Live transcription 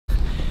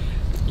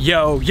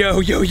Yo,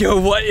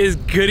 what is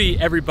goody,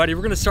 everybody?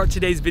 We're gonna start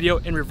today's video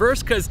in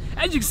reverse because,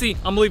 as you can see,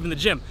 I'm leaving the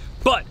gym.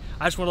 But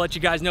I just wanna let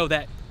you guys know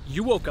that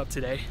you woke up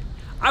today,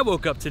 I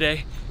woke up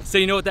today, so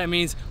you know what that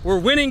means. We're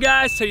winning,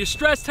 guys. Tell your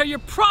stress, tell your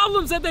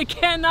problems that they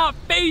cannot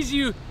faze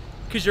you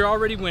because you're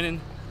already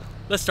winning.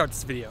 Let's start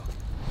this video.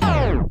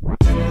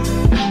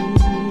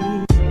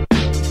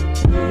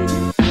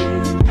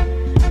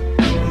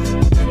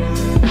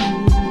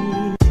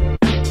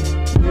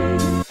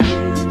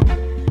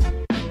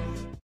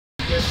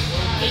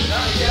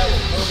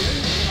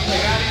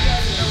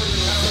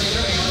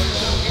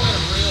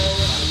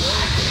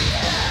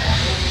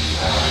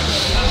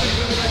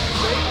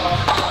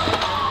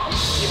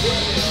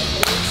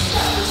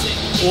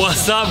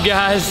 What's up,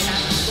 guys?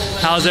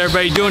 How's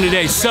everybody doing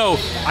today? So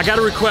I got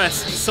a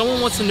request.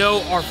 Someone wants to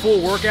know our full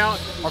workout,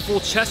 our full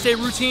chest day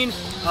routine.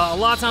 A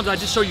lot of times I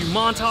just show you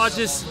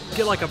montages,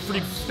 get like a pretty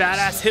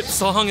badass hip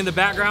song in the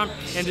background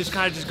and just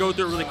kind of just go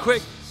through it really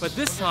quick. But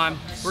this time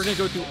we're gonna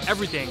go through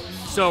everything.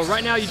 So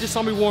right now you just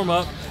saw me warm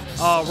up.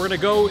 We're gonna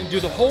go and do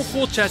the whole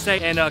full chest day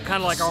and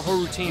kind of like our whole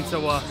routine.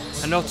 So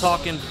enough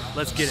talking,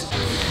 let's get it.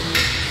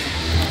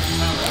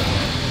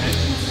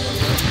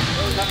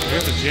 We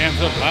have to jam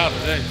up loud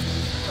today.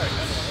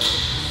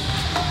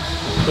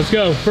 Let's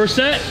go. First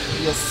set?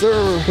 Yes,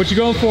 sir. What you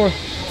going for?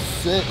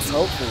 6,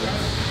 hopefully.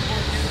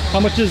 How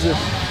much is it?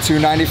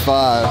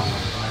 $295.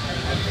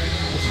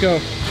 Let's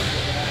go.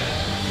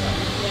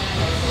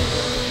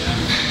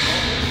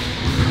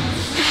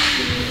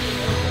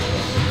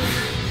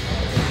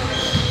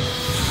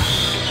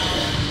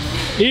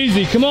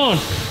 Easy, come on.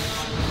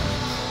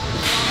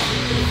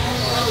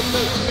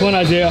 Come on,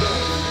 Isaiah.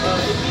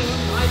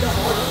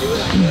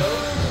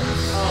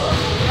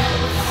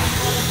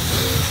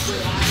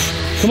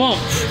 Come on.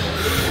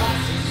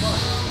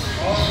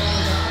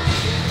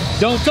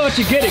 Don't touch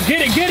it. Get it,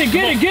 get it, get it,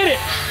 get it, get it.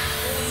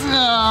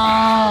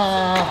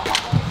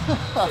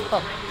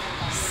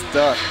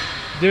 Stuck.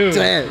 Dude,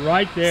 dang.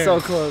 Right there.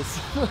 So close.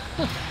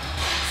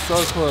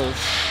 So close.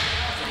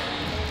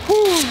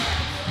 Whew.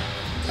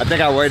 I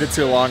think I waited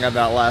too long on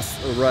that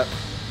last rep.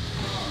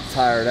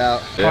 Tired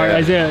out. All right,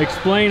 Isaiah,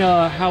 explain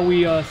how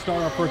we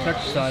start our first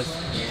exercise.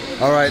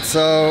 All right,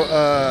 so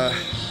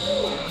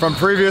from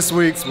previous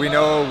weeks, we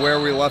know where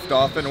we left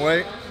off in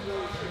weight.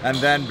 And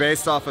then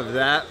based off of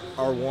that,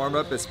 our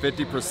warm-up is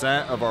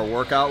 50% of our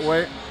workout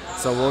weight.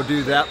 So we'll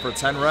do that for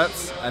 10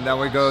 reps. And then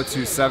we go to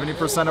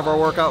 70% of our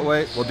workout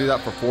weight. We'll do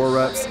that for 4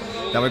 reps.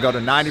 Then we go to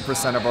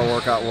 90% of our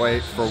workout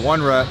weight for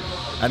 1 rep.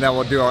 And then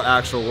we'll do our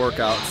actual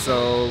workout.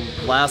 So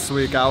last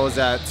week I was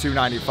at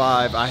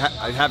 295. I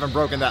haven't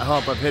broken that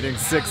hump of hitting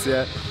 6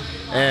 yet.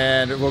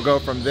 And we'll go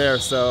from there.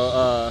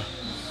 So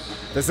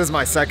this is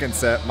my second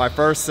set. My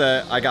first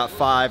set, I got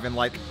 5 and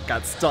like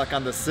got stuck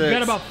on the 6. You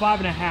got about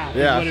 5.5.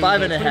 Yeah,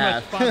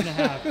 5.5.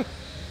 5.5.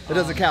 It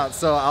doesn't count.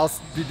 So I'll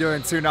be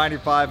doing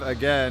 295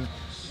 again.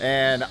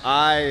 And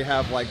I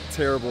have like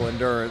terrible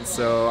endurance,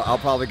 so I'll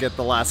probably get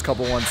the last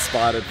couple ones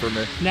spotted for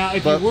me. Now,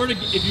 if you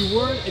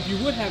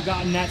would have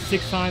gotten that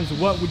 6 times,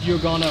 what would you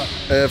have gone up?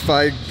 If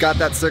I got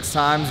that 6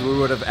 times, we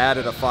would have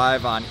added a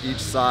 5 on each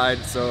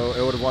side, so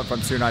it would have went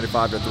from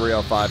 295 to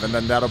 305, and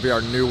then that'll be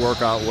our new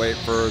workout weight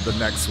for the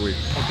next week.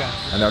 Okay.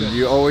 And then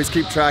you always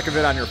keep track of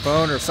it on your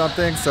phone or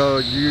something, so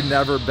you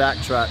never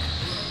backtrack.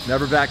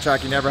 Never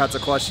backtrack, you never have to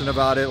question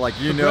about it. Like,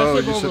 you know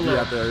you should be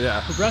out there, yeah.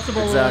 Progressive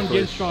overload,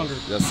 getting stronger.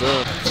 Yes,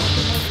 sir.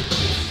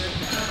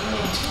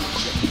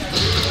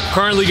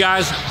 Currently,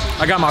 guys,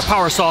 I got my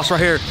power sauce right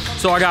here.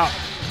 So I got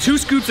 2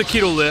 scoops of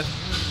Keto Lift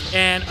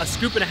and a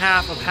scoop and a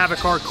half of Havoc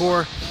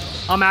Hardcore.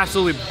 I'm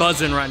absolutely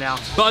buzzing right now,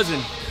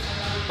 buzzing.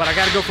 But I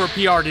gotta go for a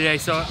PR today.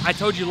 So I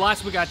told you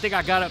last week, I think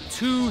I got up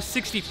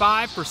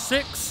 265 for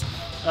 6.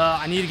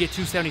 I need to get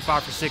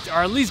 275 for 6,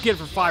 or at least get it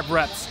for 5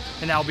 reps,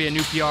 and that'll be a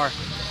new PR.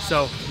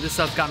 So this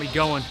stuff's got me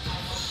going.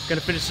 Gonna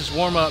finish this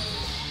warm up.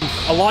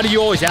 A lot of you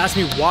always ask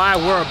me why I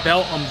wear a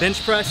belt on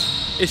bench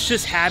press. It's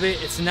just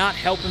habit, it's not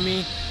helping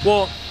me.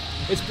 Well,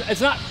 it's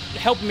not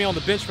helping me on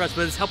the bench press,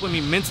 but it's helping me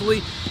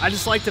mentally. I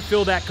just like to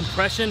feel that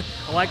compression.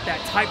 I like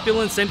that tight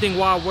feeling. Same thing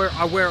while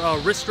I wear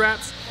wrist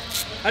straps.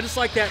 I just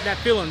like that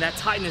feeling, that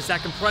tightness,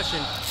 that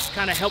compression.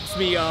 Kind of helps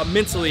me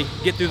mentally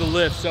get through the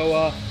lift.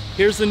 So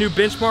here's the new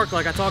benchmark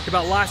like I talked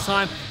about last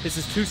time. This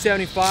is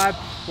 275.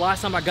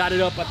 Last time I got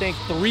it up, I think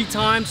 3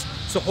 times.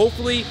 So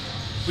hopefully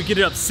we get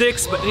it up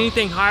 6, but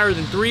anything higher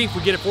than 3, if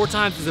we get it 4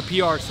 times, is a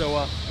PR.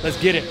 So let's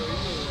get it.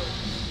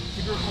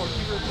 Keep your report,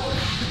 keep your report.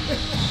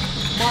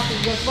 Martin,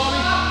 you gonna spot me?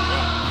 Yeah.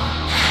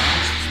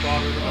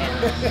 Spot her back.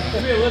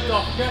 Give me a lift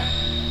off, okay?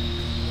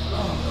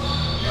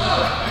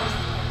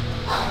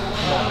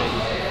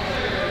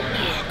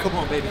 Come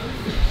on, baby.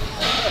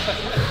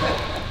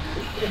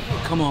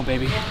 Come on,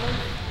 baby.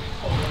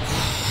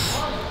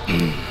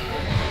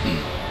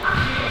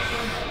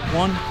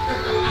 1,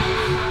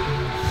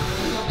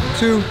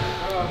 2,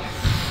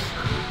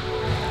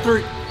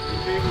 3.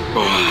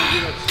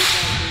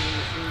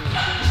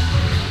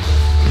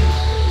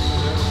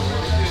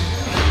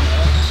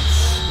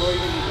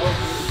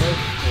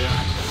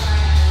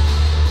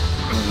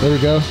 There we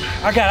go.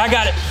 I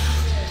got it.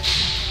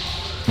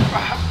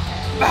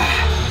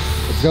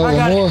 Let's go,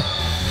 one more.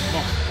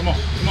 Come on.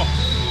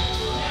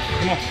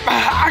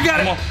 I got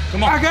it.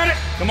 Come on. I got it.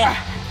 Come on.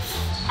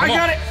 I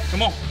got it.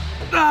 Come on.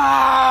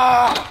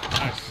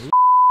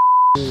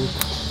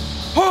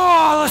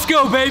 Oh, let's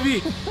go,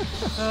 baby.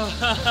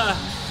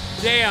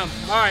 Damn.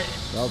 All right.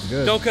 That was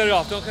good. Don't cut it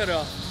off. Don't cut it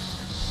off.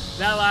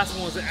 That last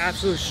one was an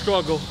absolute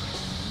struggle.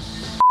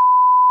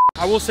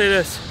 I will say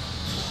this.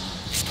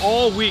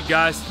 All week,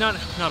 guys. Not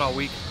all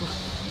week.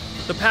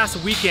 The past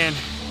weekend,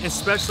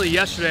 especially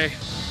yesterday,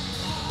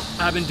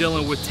 I've been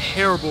dealing with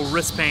terrible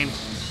wrist pain.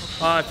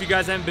 If you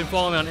guys haven't been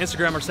following me on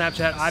Instagram or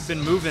Snapchat, I've been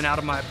moving out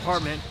of my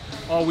apartment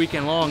all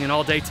weekend long, and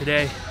all day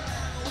today,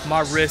 my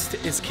wrist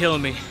is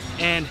killing me.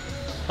 And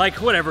like,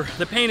 whatever,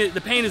 the pain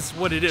is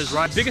what it is,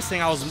 right? Biggest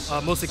thing I was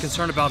mostly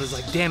concerned about is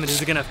like, damn it,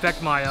 is it gonna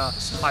affect my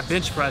my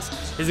bench press?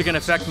 Is it gonna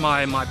affect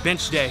my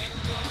bench day?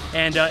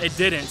 And it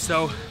didn't.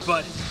 So,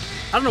 but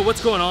I don't know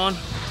what's going on.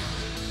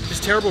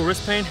 Just terrible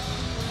wrist pain,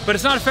 but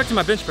it's not affecting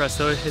my bench press,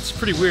 so it's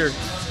pretty weird.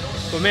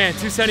 But man,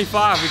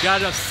 275, we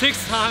got it up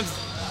 6 times.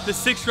 The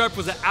 6th rep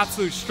was an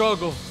absolute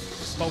struggle,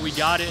 but we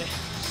got it.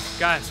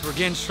 Guys, we're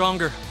getting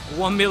stronger.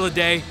 1 meal a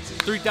day,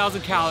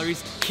 3,000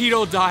 calories,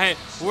 keto diet.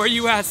 Where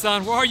you at,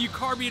 son? Where are you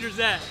carb eaters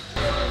at?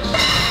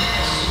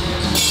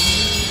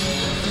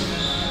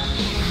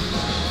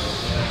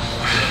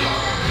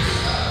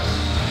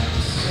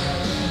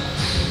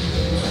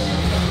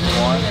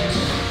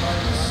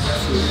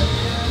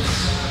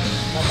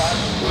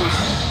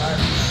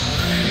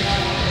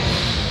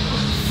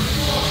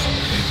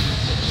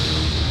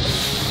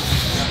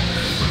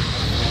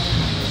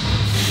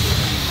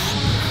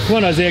 Come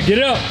on, Isaiah, get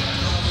it up.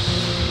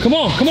 Come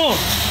on, come on.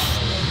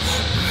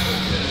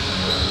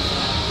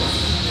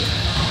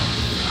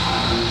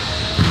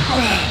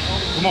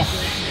 Come on.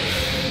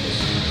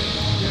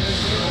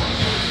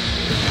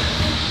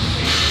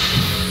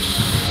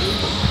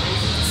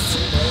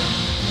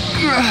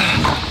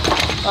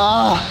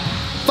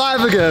 Ah,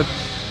 5 again.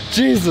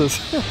 Jesus.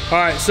 All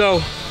right, so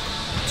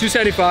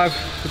 275,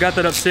 we got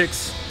that up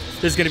 6.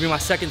 This is gonna be my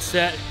 2nd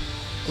set.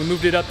 We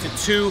moved it up to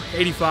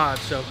 285,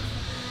 so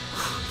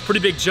pretty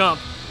big jump.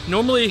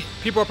 Normally,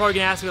 people are probably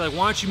gonna ask me like,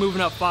 why aren't you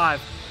moving up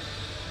 5?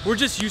 We're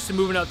just used to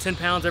moving up 10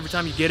 pounds every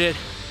time you get it.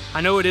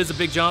 I know it is a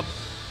big jump.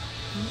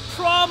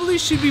 Probably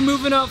should be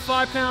moving up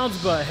 5 pounds,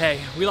 but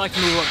hey, we like to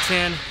move up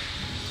 10.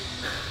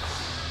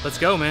 Let's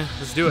go, man.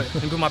 Let's do it.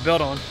 Let me put my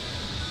belt on.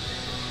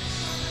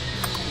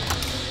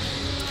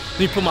 Let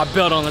me put my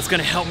belt on. That's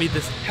gonna help me with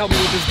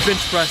this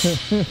bench press.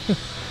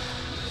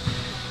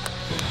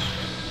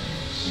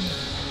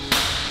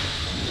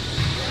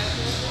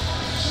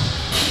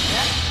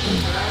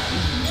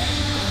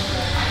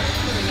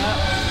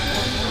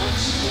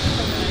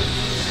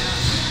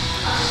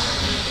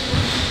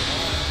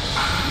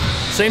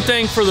 Same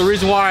thing for the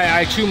reason why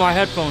I chew my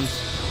headphones.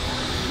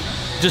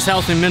 Just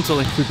helps me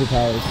mentally.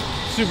 Superpowers.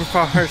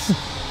 Superpowers.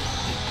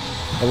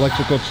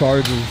 Electrical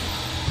charges.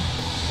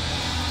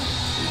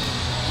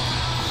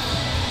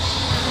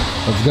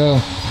 Let's go.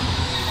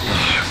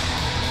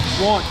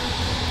 1,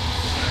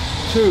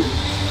 2,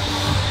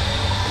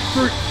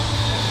 3.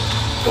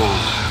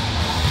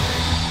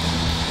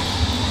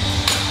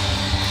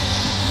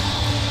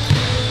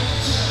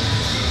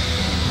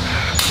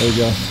 There you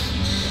go.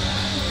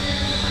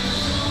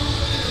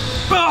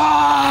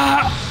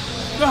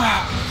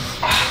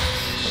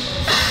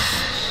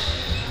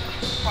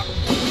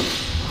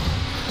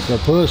 So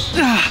push.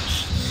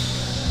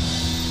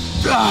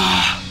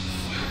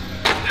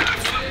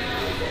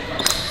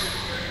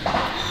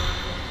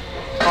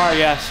 All right,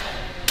 guys.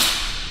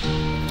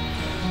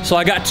 So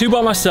I got 2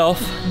 by myself.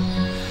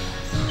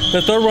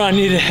 The 3rd one I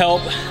needed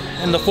help,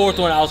 and the 4th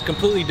one I was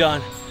completely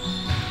done.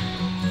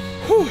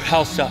 Whew, that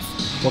was tough.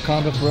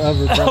 Wakanda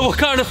forever, bro.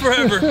 Wakanda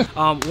forever.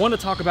 Want to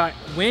talk about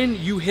when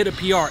you hit a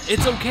PR,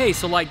 it's okay.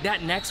 So like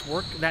that next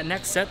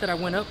set that I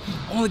went up,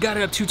 I only got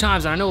it up 2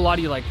 times. And I know a lot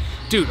of you like,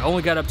 dude, I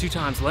only got it up 2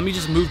 times. Let me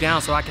just move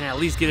down so I can at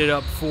least get it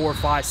up 4,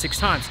 5, 6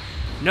 times.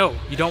 No,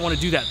 you don't want to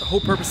do that. The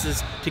whole purpose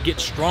is to get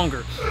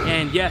stronger.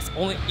 And yes,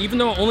 even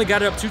though I only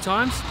got it up 2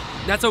 times,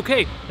 that's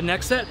okay. The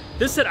next set,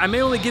 this set, I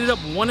may only get it up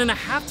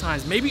 1.5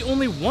 times, maybe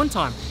only 1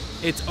 time.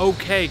 It's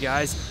okay,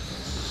 guys.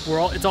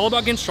 It's all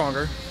about getting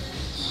stronger.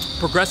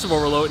 Progressive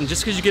overload, and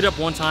just because you get up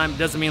 1 time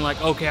doesn't mean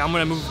like, okay, I'm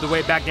gonna move the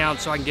weight back down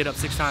so I can get up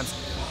 6 times.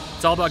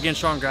 It's all about getting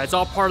stronger, guys. It's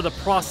all part of the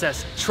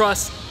process.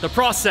 Trust the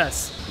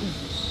process.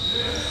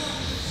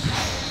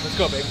 Let's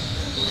go, baby.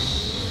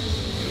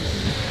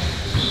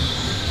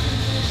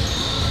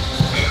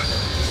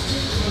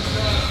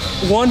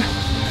 One,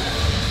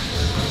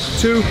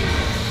 2,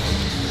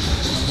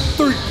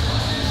 3.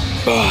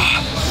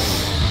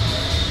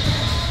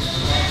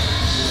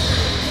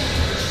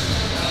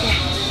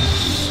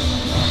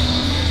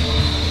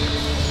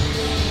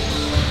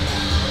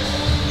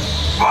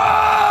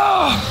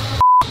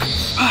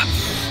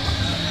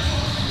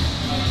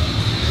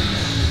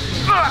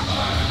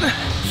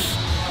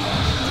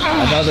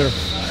 Another.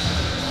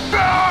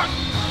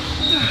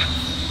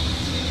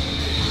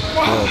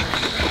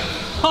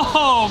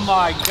 Oh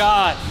my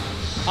God.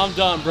 I'm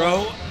done,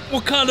 bro.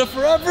 Wakanda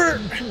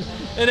forever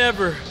and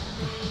ever.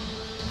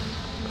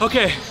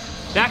 Okay,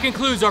 that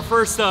concludes our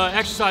first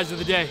exercise of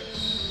the day.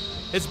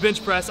 It's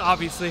bench press,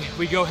 obviously.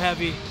 We go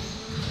heavy.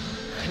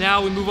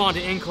 Now we move on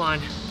to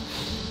incline.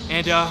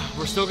 And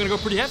we're still gonna go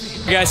pretty heavy.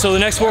 Okay, guys, so the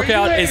next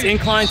workout is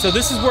incline. So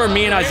this is where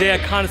me and Isaiah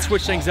kind of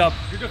switch things up.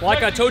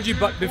 Like I told you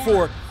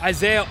before,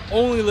 Isaiah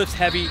only lifts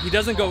heavy. He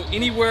doesn't go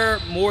anywhere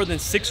more than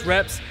 6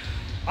 reps.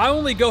 I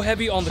only go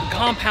heavy on the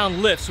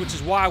compound lifts, which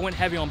is why I went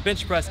heavy on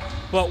bench press.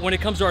 But when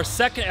it comes to our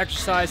second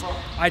exercise,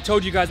 I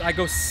told you guys I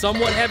go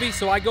somewhat heavy,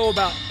 so I go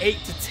about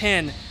 8 to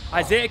 10.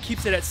 Isaiah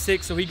keeps it at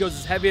 6, so he goes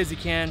as heavy as he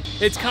can.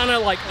 It's kind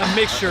of like a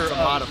mixture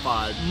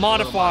of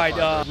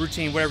modified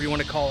routine, whatever you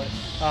want to call it.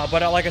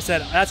 But like I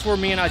said, that's where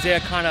me and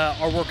Isaiah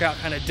our workout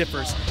kind of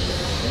differs.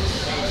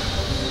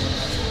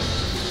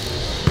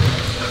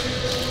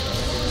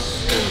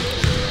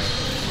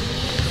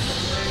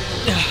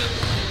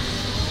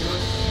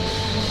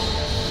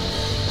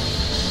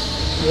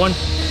 One,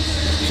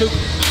 2,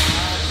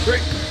 3.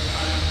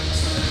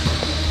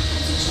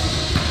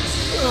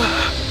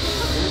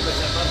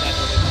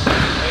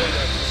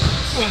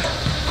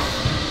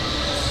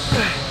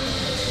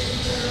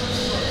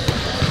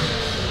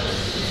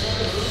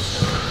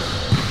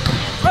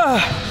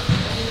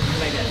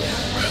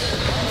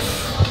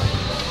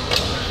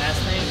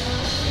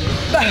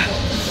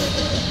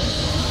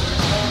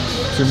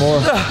 Two more.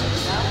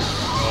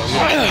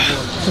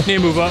 Need to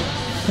move up.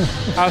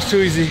 That was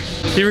too easy.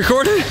 You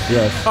recorded?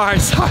 Yes. All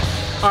right, sorry.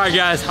 All right,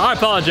 guys, I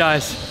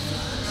apologize.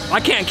 I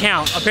can't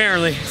count,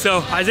 apparently. So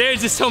Isaiah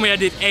just told me I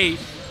did 8.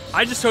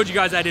 I just told you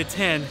guys I did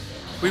 10.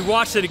 We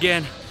watched it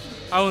again.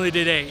 I only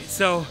did 8.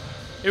 So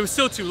it was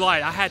still too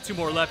light. I had 2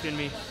 more left in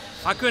me.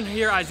 I couldn't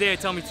hear Isaiah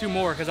tell me 2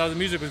 more because the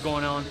music was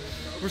going on.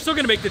 We're still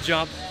gonna make the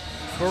jump,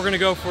 but we're gonna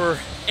go for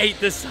 8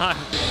 this time.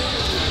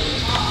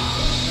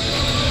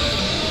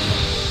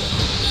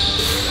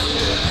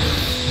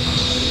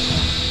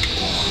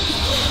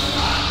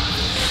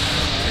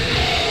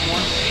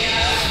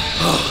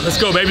 Oh, let's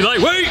go, baby.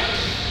 Lightweight!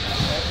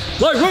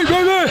 Lightweight,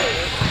 baby!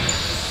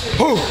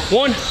 Oh,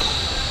 1,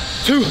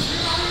 2,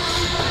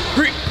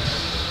 3.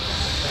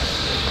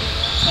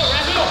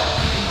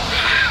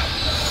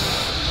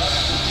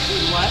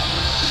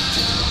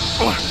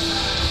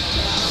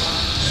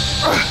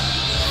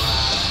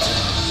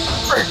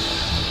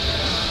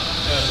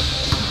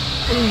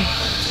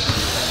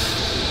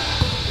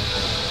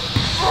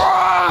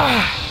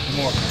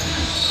 More.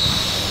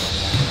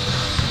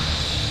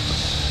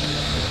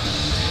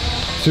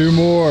 2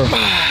 more.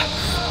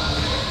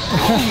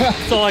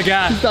 That's all I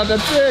got. Stop that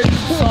thing.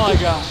 That's all I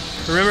got.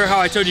 Remember how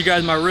I told you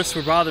guys my wrists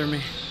were bothering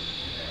me?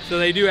 So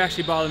they do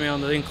actually bother me on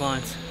the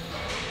inclines.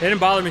 They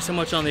didn't bother me so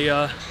much on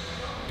the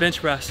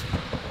bench press.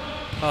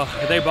 Oh,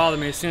 they bother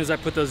me as soon as I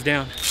put those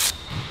down.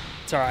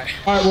 It's all right.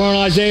 All right, we're on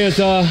Isaiah's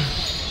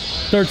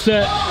third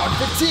set.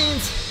 115.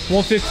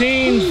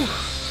 115. Ooh.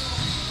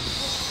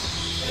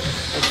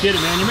 Let's get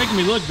it, man. You're making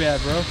me look bad,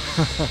 bro.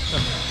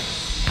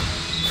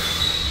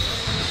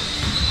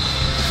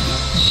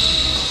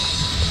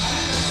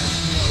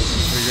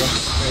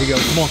 There you go,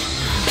 come on.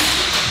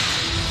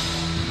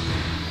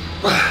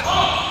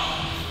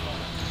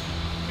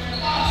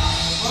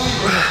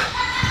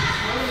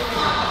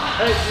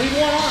 Hey, leave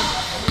one on.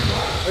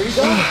 Are you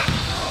done?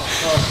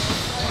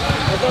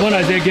 Come on,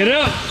 Isaiah, get it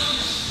up.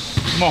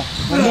 Come on,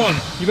 one more.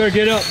 You better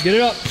get it up, get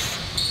it up.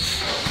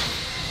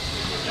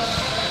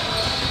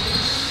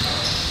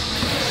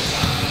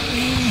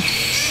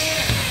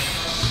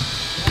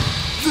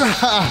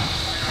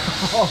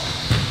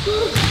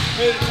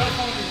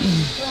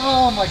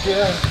 Oh my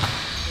God.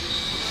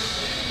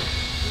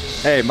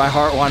 Hey, my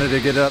heart wanted to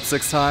get it up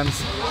 6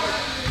 times.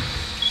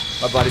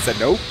 My body said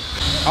nope.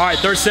 All right,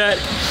 third set.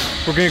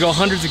 We're gonna go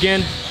hundreds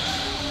again.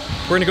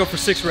 We're gonna go for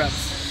 6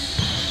 reps.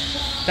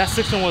 That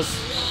 6th one was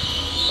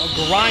a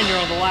grinder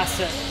on the last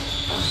set.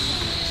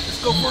 Let's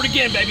go for it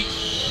again, baby.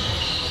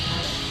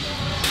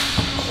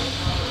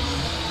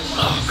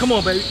 Oh, come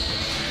on, baby.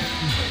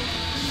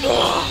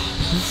 Oh.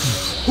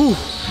 Whew.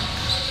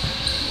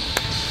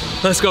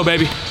 Let's go,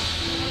 baby.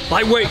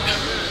 Lightweight.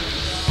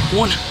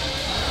 1, 2,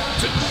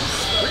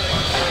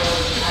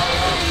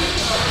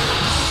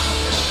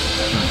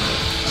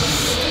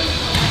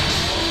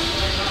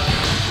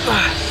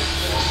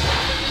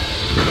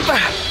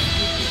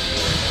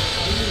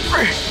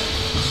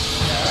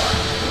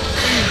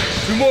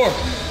 2 more.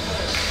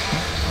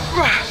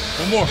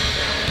 1 more.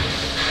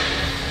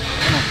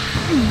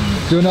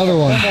 Do another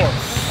one. 1 more.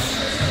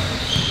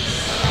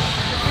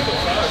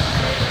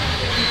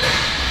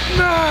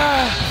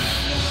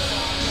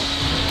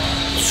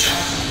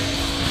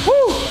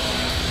 Woo!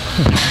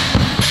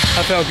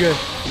 That felt good.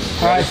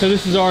 All right, so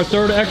this is our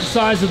 3rd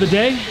exercise of the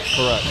day.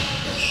 Correct.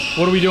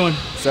 What are we doing?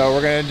 So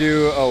we're gonna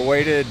do a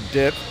weighted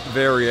dip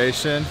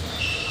variation.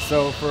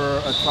 So for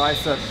a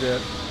tricep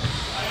dip,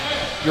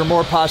 you're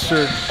more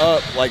postured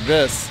up like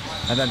this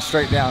and then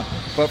straight down.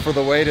 But for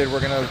the weighted,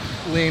 we're gonna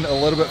lean a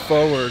little bit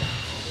forward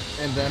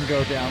and then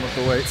go down with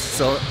the weights.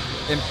 So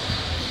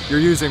you're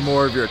using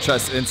more of your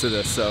chest into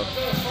this, so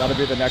that'll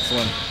be the next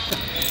one.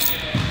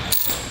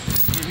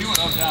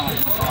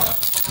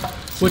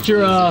 What's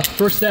your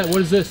first set?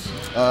 What is this?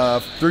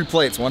 3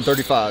 plates,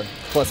 135,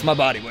 plus my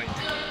body weight.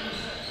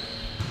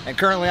 And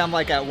currently I'm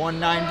like at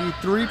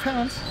 193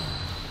 pounds.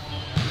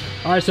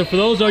 All right, so for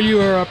those of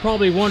you who are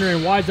probably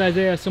wondering why is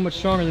Isaiah so much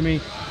stronger than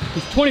me,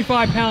 he's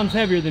 25 pounds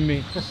heavier than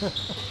me.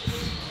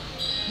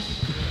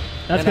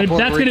 That's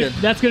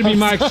gonna be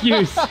my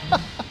excuse.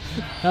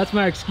 That's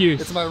my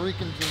excuse. It's my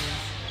Rican genes.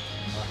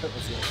 All right,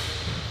 let's go.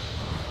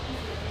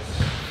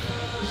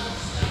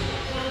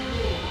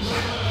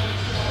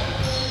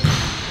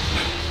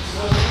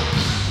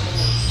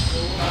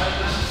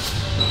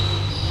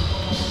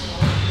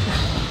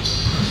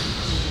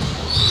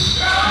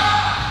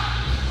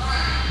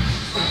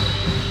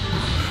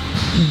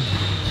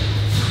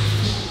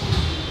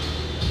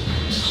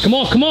 Come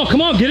on, come on,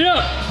 come on, get it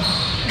up.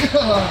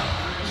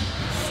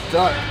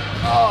 Stuck.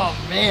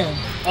 Oh, man.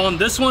 On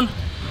this one,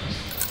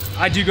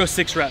 I do go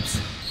 6 reps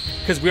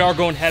because we are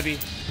going heavy.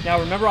 Now,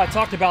 remember I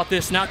talked about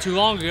this not too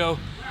long ago.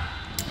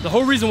 The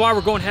whole reason why we're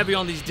going heavy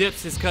on these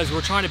dips is because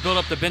we're trying to build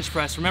up the bench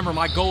press. Remember,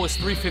 my goal is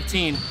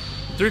 315.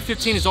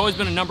 315 has always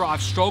been a number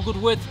I've struggled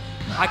with.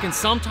 I can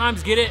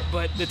sometimes get it,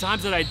 but the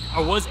times that I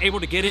was able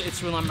to get it,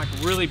 it's when I'm like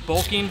really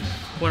bulking,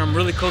 when I'm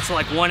really close to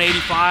like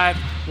 185,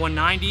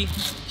 190,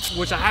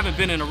 which I haven't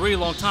been in a really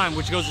long time,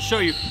 which goes to show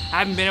you, I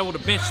haven't been able to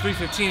bench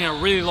 315 in a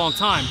really long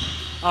time.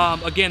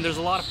 Again, there's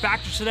a lot of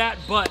factors to that,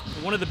 but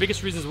one of the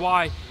biggest reasons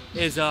why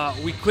is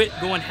we quit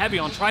going heavy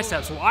on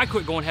triceps. Well, I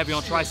quit going heavy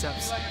on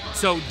triceps.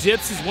 So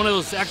dips is one of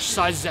those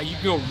exercises that you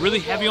can go really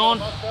heavy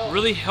on,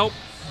 really help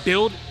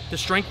build the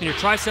strength in your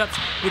triceps,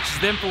 which is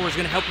then is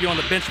gonna help you on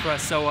the bench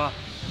press. So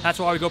that's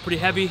why we go pretty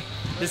heavy.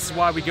 This is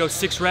why we go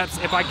 6 reps.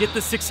 If I get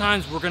this 6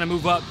 times, we're gonna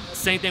move up.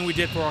 Same thing we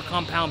did for our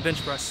compound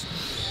bench press.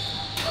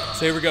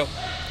 So here we go.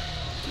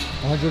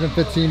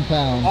 115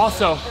 pounds.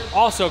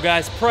 Also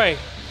guys, pray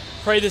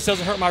this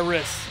doesn't hurt my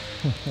wrist.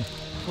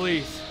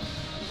 Please.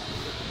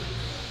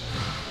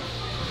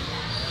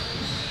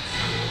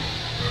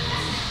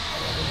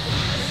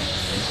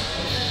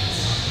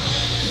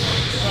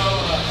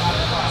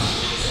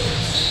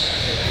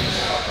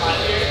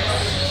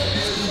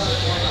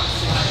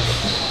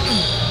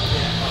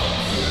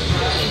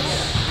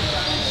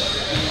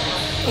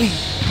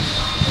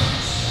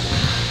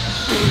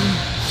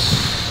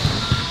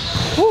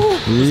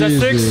 Was that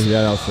 6?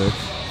 Yeah, that was 6.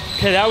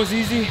 Okay, that was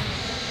easy.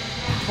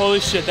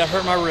 Holy shit, that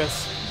hurt my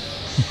wrist.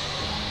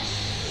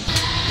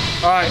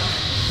 All right,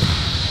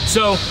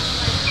 so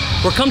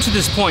we're come to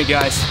this point,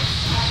 guys.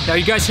 Now,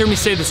 you guys hear me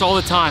say this all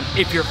the time.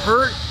 If you're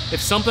hurt,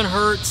 if something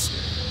hurts,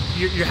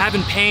 you're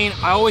having pain,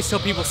 I always tell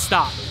people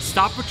stop.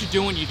 Stop what you're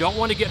doing. You don't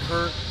want to get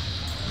hurt.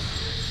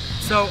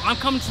 So I'm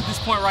coming to this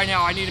point right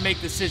now. I need to make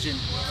a decision.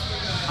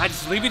 I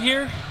just leave it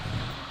here.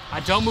 I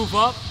don't move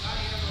up,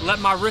 let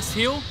my wrist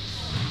heal,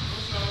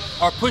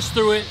 or push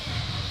through it,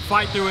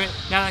 fight through it.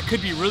 Now that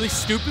could be really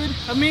stupid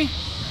of me.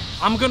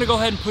 I'm gonna go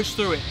ahead and push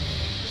through it.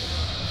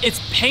 It's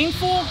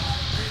painful,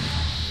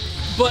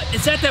 but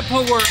it's at that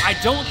point where I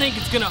don't think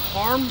it's gonna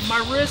harm my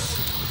wrist.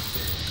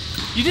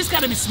 You just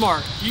gotta be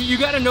smart. You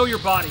gotta know your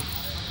body.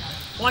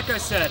 Like I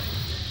said,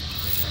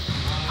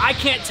 I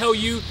can't tell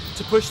you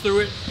to push through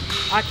it.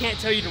 I can't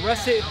tell you to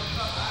rest it.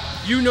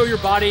 You know your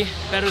body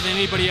better than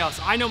anybody else.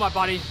 I know my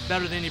body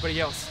better than anybody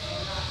else.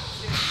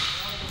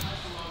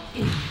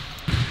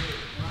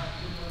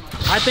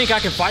 I think I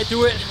can fight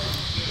through it.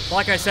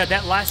 Like I said,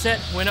 that last set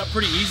went up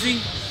pretty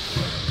easy.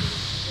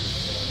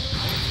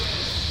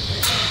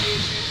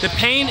 The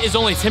pain is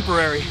only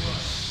temporary.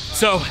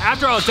 So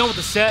after I was done with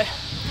the set,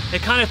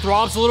 it kind of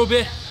throbs a little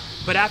bit,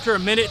 but after a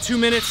minute, 2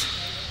 minutes,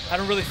 I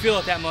don't really feel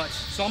it that much.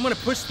 So I'm gonna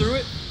push through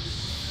it.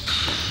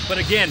 But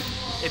again,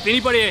 if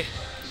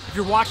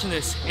you're watching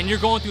this and you're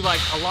going through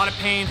like a lot of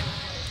pain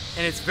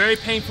and it's very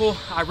painful,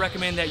 I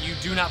recommend that you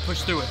do not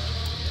push through it.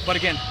 But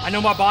again, I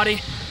know my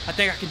body, I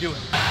think I can do it.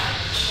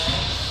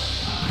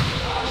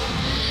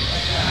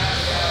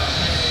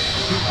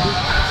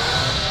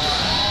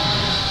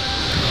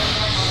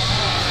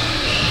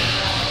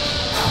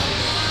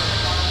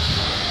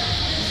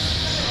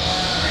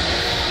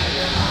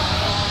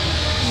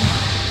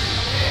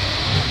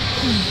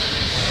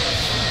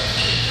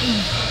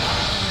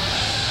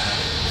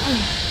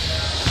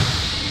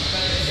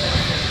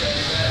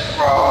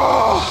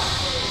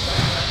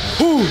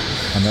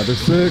 Another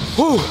 6.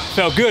 Whew,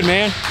 felt good,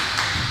 man.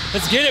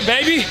 Let's get it,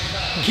 baby.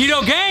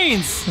 Keto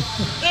gains.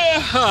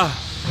 Yeah.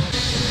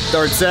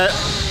 Third set.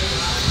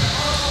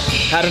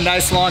 Had a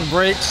nice long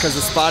break because I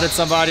spotted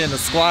somebody in the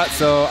squat,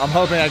 so I'm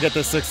hoping I get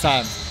this 6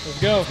 times.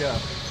 Let's go. Let's go.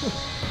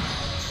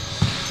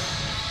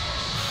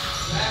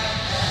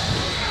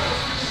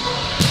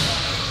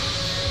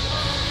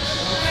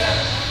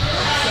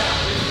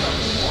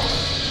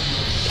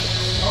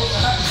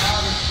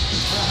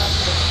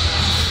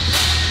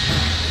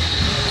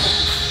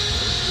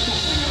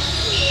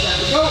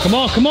 Come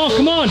on, come on,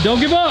 come on. Don't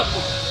give up.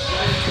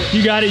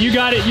 You got it, you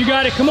got it, you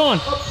got it. Come on.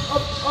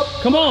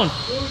 Come on.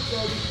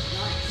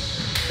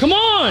 Come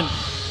on.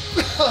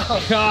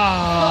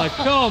 God,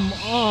 come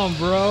on,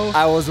 bro.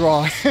 I was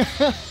wrong.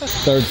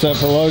 Third set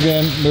for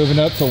Logan, moving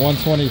up to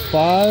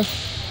 125.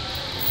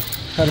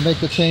 Had to make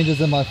the changes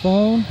in my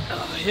phone.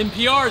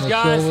 NPRs,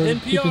 guys,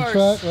 NPRs. Keeping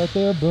track right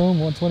there, boom,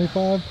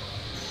 125.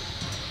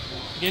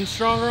 Getting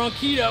stronger on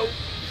keto.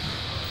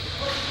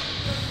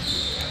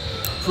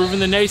 Proving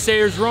the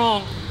naysayers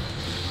wrong.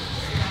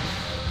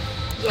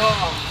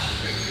 Oh.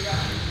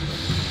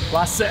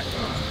 Last set.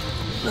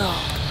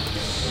 Oh.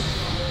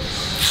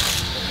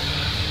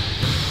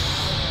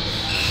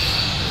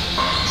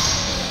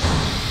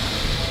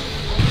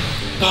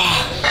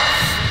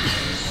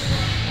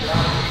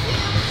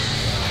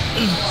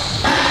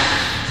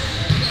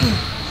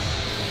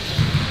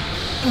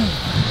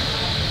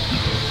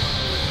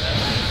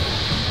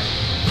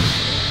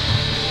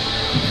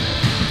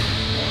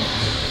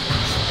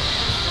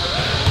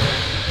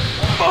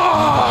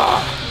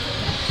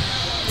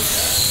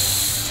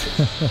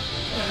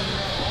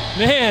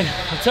 Man,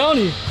 I'm telling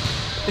you,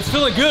 it's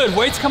feeling good.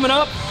 Weight's coming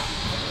up,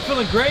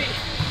 feeling great.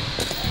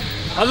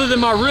 Other than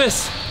my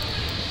wrist,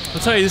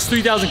 I'll tell you, this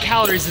 3,000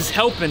 calories is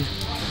helping.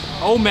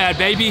 Oh, mad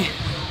baby.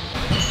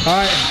 All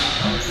right,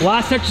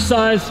 last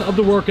exercise of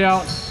the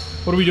workout.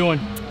 What are we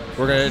doing?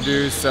 We're gonna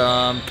do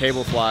some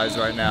cable flies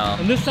right now.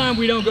 And this time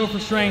we don't go for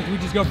strength, we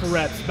just go for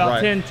reps.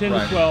 About 10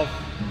 to 12.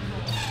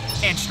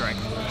 And strength.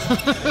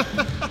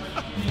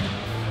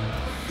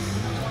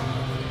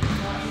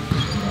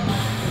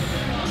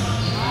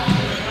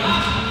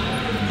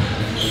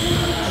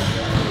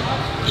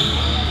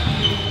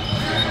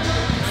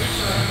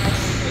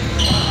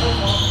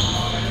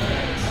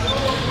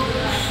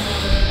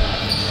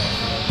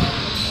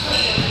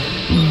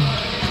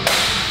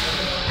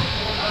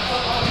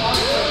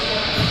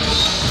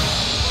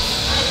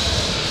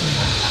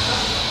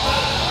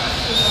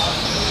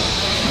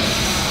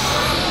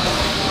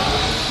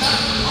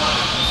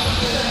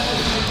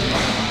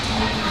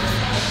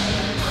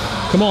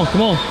 Come on,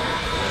 come on.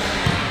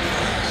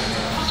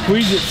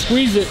 Squeeze it,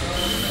 squeeze it.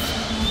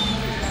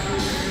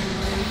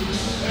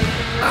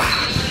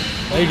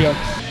 There you go.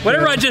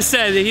 Whatever I just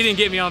said, he didn't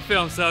get me on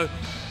film, so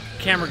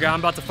camera guy,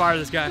 I'm about to fire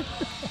this guy.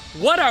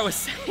 What I was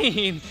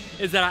saying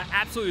is that I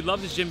absolutely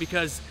love this gym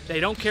because they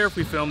don't care if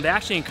we film. They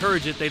actually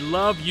encourage it. They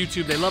love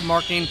YouTube, they love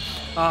marketing.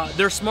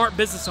 They're smart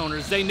business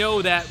owners. They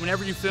know that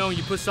whenever you film,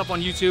 you put stuff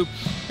on YouTube,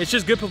 it's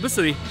just good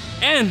publicity.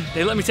 And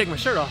they let me take my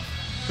shirt off,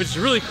 which is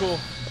really cool.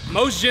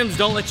 Most gyms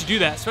don't let you do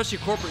that, especially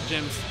corporate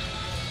gyms.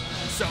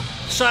 So,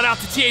 shout out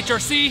to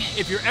THRC.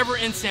 If you're ever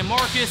in San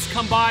Marcos,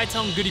 come by,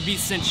 tell them Goody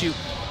Beats sent you.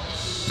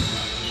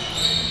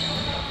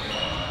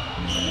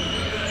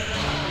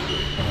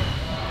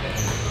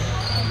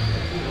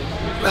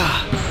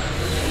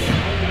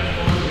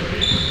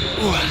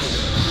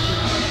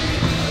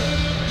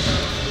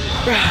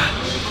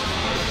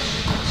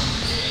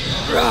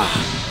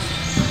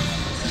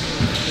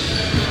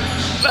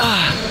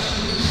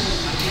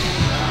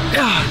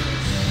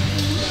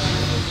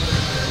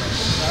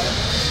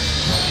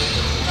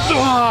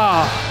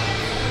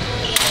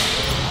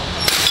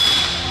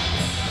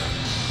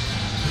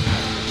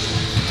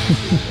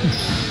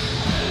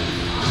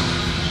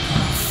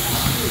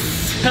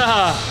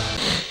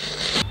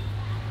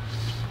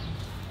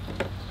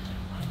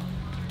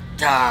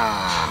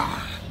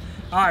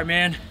 All right,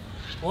 man.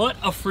 What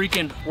a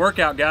freaking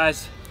workout,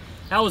 guys.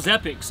 That was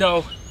epic.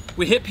 So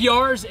we hit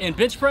PRs in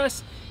bench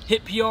press,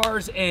 hit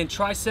PRs in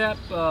tricep,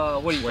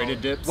 what do you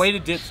Weighted dips.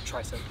 Weighted dips,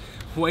 tricep.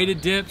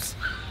 Weighted dips.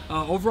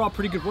 Overall,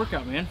 pretty good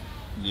workout, man.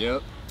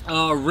 Yep.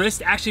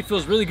 Wrist actually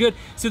feels really good.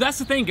 So that's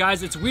the thing,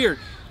 guys, it's weird.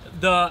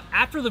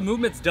 After the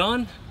movement's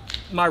done,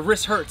 my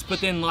wrist hurts, but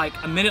then like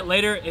a minute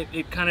later,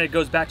 it kind of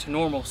goes back to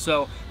normal.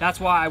 So that's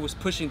why I was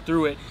pushing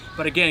through it.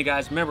 But again,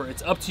 guys, remember,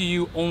 it's up to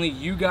you. Only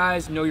you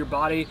guys know your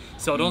body.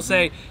 So don't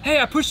say, hey,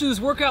 I pushed through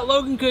this workout,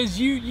 Logan, because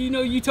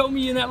you told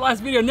me in that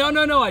last video.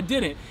 No, I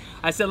didn't.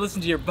 I said,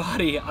 listen to your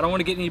body. I don't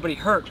want to get anybody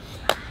hurt.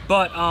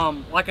 But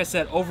like I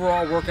said,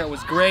 overall workout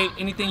was great.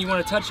 Anything you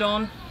want to touch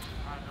on?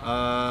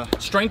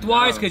 Strength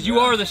wise, because you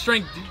are the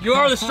strength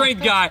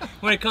guy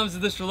when it comes to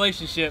this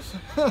relationship.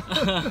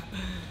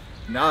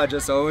 No,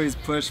 just always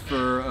push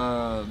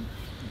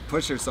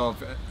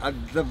yourself.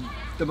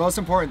 The most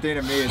important thing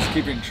to me is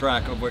keeping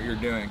track of what you're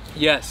doing.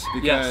 Yes.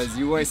 Because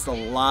you waste a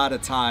lot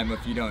of time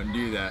if you don't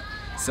do that.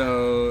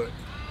 So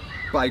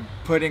by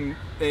putting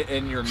it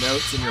in your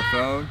notes in your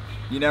phone,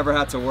 you never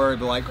have to worry,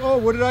 but like, oh,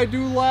 what did I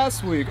do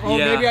last week? Oh,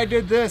 yeah, maybe I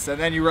did this. And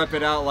then you rep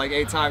it out like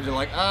 8 times. You're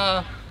like,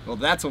 well,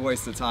 that's a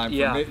waste of time.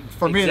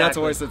 For me, that's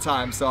a waste of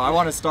time. So I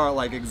want to start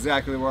like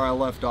exactly where I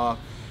left off.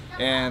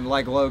 And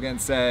like Logan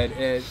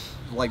said,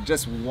 like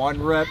just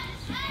 1 rep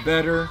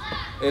better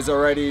is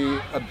already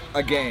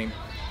a gain.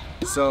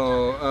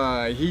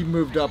 So he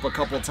moved up a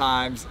couple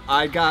times.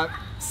 I got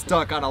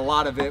stuck on a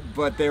lot of it,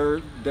 but they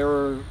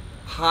were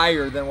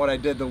higher than what I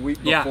did the week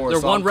before. Yeah,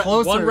 they're so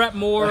one rep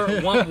more,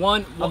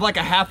 one. I'm like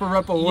a half a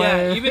rep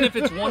away. Yeah, even if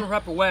it's 1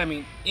 rep away, I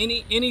mean,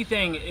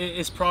 anything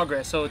is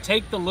progress. So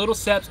take the little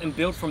steps and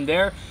build from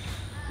there.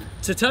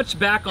 to touch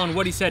back on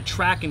what he said,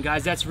 tracking,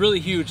 guys, that's really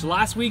huge.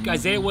 Last week,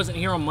 Isaiah wasn't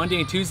here on Monday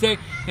and Tuesday,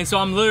 and so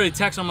I'm literally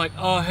texting, I'm like,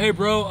 hey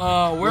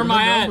bro, where am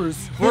I at?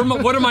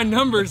 What are my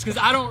numbers? Because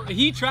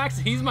he tracks,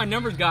 he's my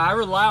numbers guy. I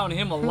rely on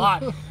him a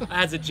lot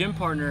as a gym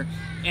partner,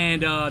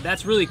 and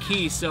that's really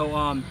key.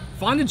 So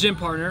find a gym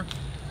partner,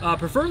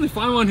 preferably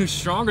find one who's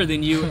stronger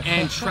than you,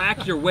 and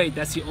track your weight.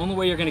 That's the only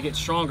way you're gonna get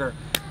stronger.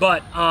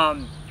 But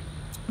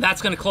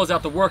that's gonna close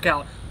out the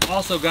workout.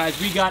 Also, guys,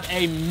 we got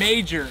a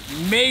major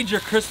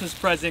Christmas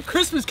present.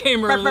 Christmas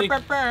came early.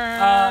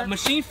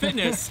 Machine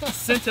Fitness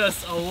sent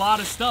us a lot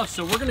of stuff,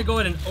 so we're gonna go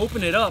ahead and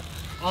open it up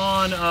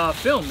on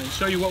film and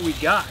show you what we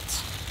got.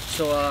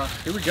 So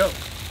here we go.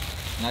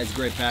 Nice,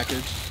 great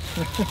package.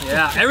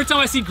 Yeah, every time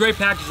I see great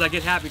packages, I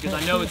get happy because I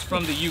know it's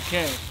from the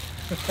UK.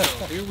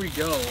 So here we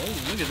go.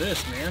 Oh, look at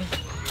this, man.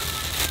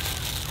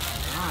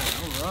 All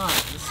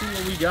right. Let's see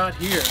what we got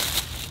here.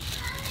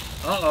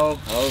 Uh-oh.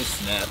 Oh,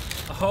 snap.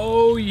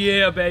 Oh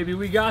yeah, baby,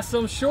 we got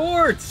some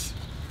shorts.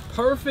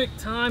 Perfect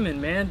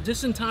timing, man.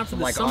 Just in time for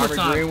the summertime.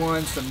 Like green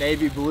ones, some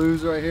navy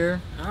blues right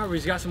here. All right,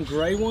 we've got some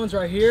gray ones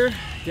right here.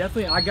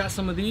 Definitely, I got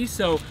some of these.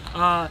 So,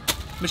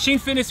 Machine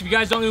Fitness, if you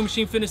guys don't know who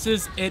Machine Fitness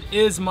is, it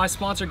is my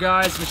sponsor,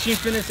 guys. Machine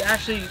Fitness,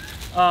 actually,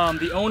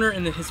 the owner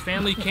and his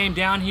family came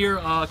down here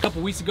a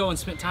couple weeks ago and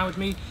spent time with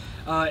me.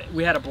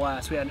 We had a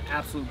blast. We had an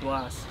absolute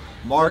blast.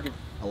 Mark,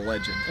 a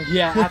legend.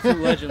 Yeah, absolute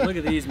legend. Look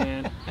at these,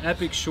 man.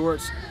 Epic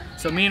shorts.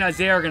 So me and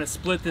Isaiah are gonna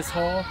split this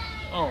haul.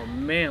 Oh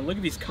man, look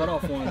at these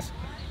cutoff ones.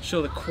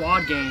 Show the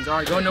quad gains. All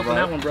right, go ahead and open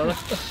that one, brother.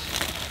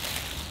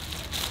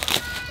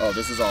 Oh,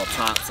 this is all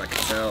tops, I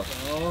can tell.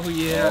 Oh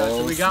yeah, oh,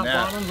 so we got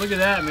bottoms. Look at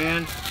that,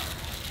 man.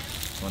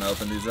 Want to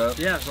open these up?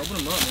 Yeah, open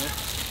them up, man.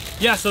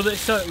 Yeah, so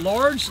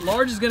large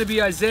is gonna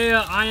be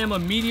Isaiah. I am a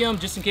medium,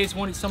 just in case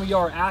some of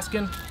y'all are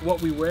asking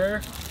what we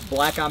wear.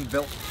 Black on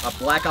black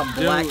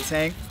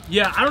tank.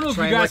 Yeah, I don't know if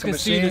you guys can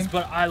see this,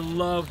 but I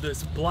love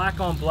this black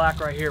on black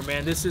right here,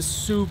 man. This is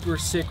super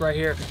sick right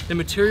here. The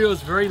material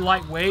is very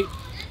lightweight.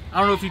 I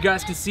don't know if you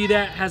guys can see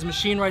that. It has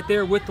machine right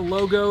there with the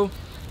logo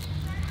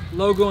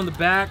in the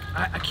back.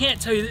 I can't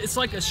tell you, it's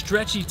like a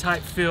stretchy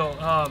type feel.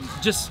 Man,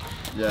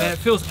 it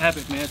feels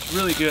epic, man. It's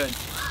really good.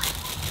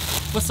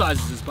 What size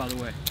is this, by the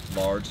way?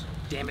 Large.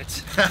 Damn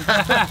it.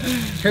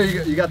 Here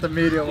you got the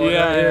medium one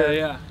right here.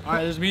 Yeah. All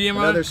right, there's medium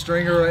one. Another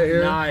stringer right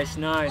here. Nice.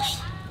 All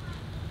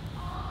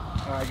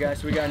right, guys,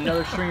 so we got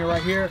another stringer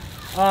right here.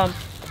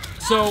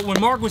 So when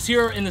Mark was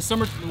here in the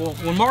summer,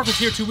 when Mark was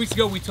here 2 weeks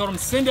ago, we told him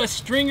send us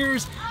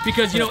stringers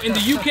because, you know, in the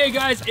UK,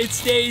 guys, it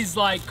stays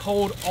like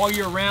cold all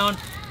year round.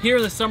 Here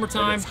in the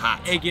summertime,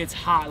 it gets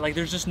hot. Like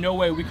there's just no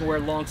way we can wear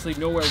long sleeve,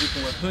 no way we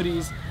can wear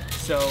hoodies.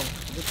 So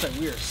it looks like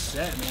we are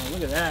set, man.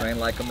 Look at that. Train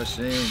like a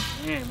machine.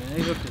 Man,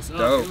 they hooked this up.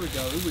 Dope.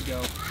 Here we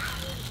go.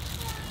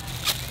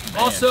 Man.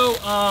 Also,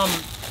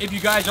 if you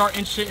guys are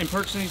interested in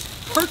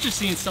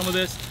purchasing some of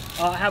this,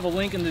 I have a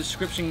link in the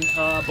description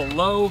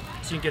below,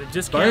 so you can get a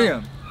discount.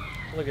 Bam.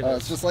 Look at this.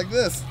 It's just like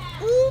this.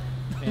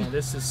 Man,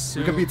 this is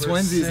super sick. We could be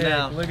twinsies sick.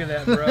 now. Look at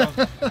that, bro.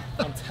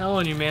 I'm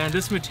telling you, man,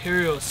 this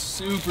material is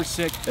super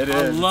sick. It is.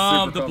 I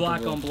love the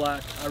black on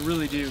black. I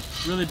really do.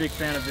 Really big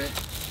fan of it.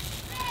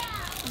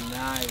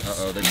 Nice.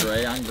 Uh-oh, the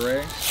gray on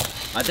gray.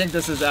 I think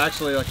this is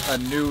actually like a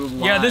new line.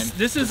 Yeah,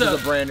 this is a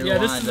brand new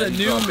line. Yeah, this is a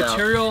new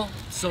material.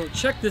 So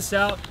check this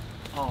out.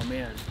 Oh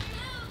man.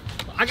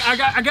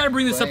 I gotta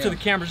bring this up to the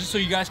camera just so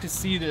you guys can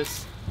see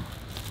this.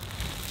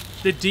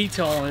 The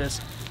detail on this.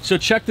 So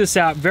check this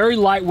out. Very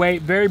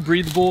lightweight, very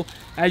breathable.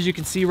 As you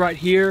can see right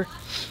here.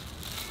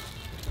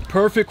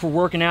 Perfect for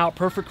working out,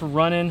 perfect for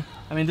running.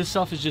 I mean, this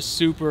stuff is just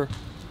super.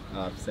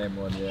 Same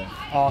one, yeah.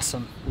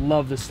 Awesome.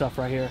 Love this stuff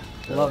right here.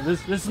 Love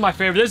this. This is my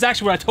favorite. This is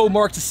actually what I told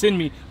Mark to send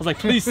me. I was like,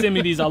 please send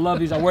me these. I love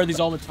these. I wear these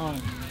all the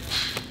time.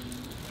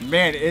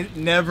 Man, it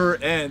never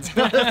ends.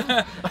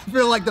 I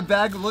feel like the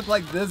bag looked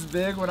like this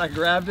big when I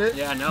grabbed it.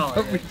 Yeah, I know.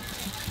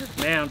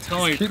 Man, I'm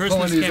telling you,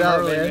 Christmas came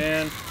early,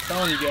 man. I'm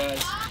telling you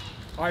guys.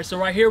 All right, so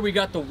right here we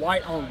got the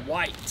white on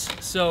white.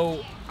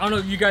 So I don't know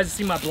if you guys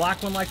see my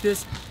black one like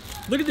this.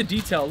 Look at the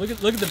detail. Look at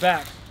the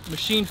back.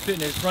 Machine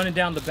Fitness running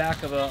down the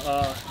back of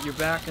your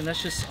back, and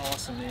that's just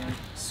awesome, man.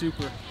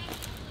 Super.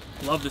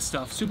 Love this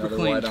stuff. Super Another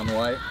clean. white on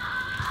white.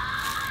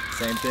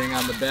 Same thing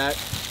on the back.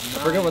 Nice.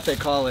 I forget what they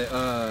call it,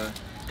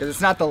 because it's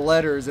not the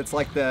letters. It's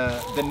like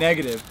the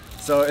negative.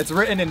 So it's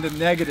written in the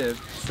negative.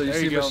 So you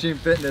see Machine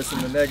Fitness in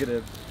the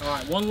negative. All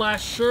right, one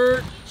last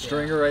shirt.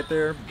 Stringer right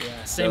there.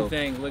 Yeah, same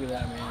thing. Look at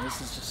that, man.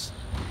 This is just,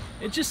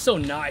 it's just so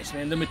nice,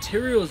 man. The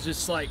material is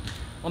just like,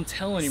 I'm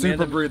telling you, man.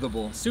 Super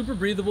breathable. Super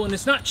breathable, and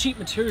it's not cheap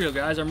material,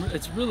 guys.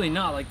 It's really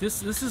not. Like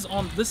this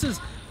is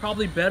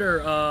probably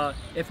better,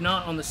 if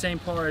not on the same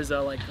par as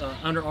like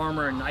Under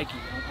Armour and Nike.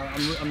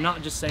 I'm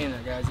not just saying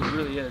that, guys. It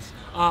really is.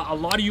 A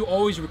lot of you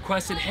always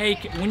requested, hey,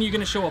 when are you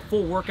gonna show a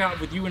full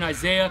workout with you and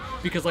Isaiah?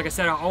 Because like I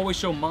said, I always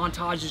show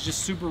montages, just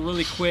super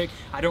really quick.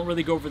 I don't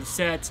really go over the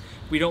sets.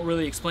 We don't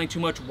really explain too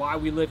much why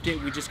we lift it.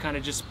 We just kind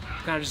of just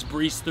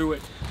breeze through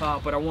it.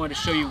 But I wanted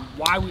to show you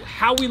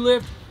how we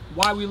lift,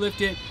 why we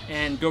lift it,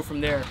 and go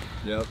from there.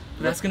 Yep.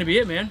 That's gonna be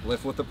it, man.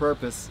 Lift with a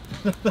purpose.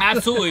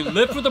 Absolutely,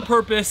 lift with a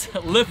purpose,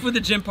 lift with a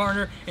gym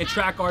partner, and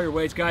track all your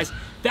weights, guys.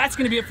 That's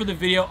gonna be it for the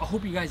video. I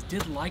hope you guys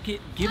did like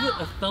it. Give it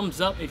a thumbs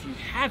up if you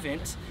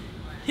haven't.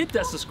 Hit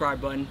that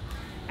subscribe button.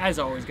 As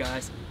always,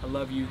 guys, I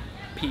love you.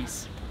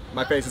 Peace.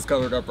 My face is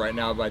covered up right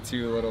now by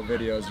 2 little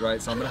videos, right?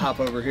 So I'm gonna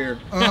hop over here.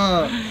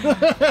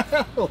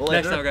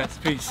 Next time, guys.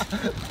 Peace.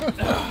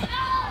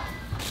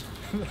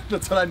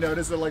 That's what I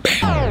noticed. Like.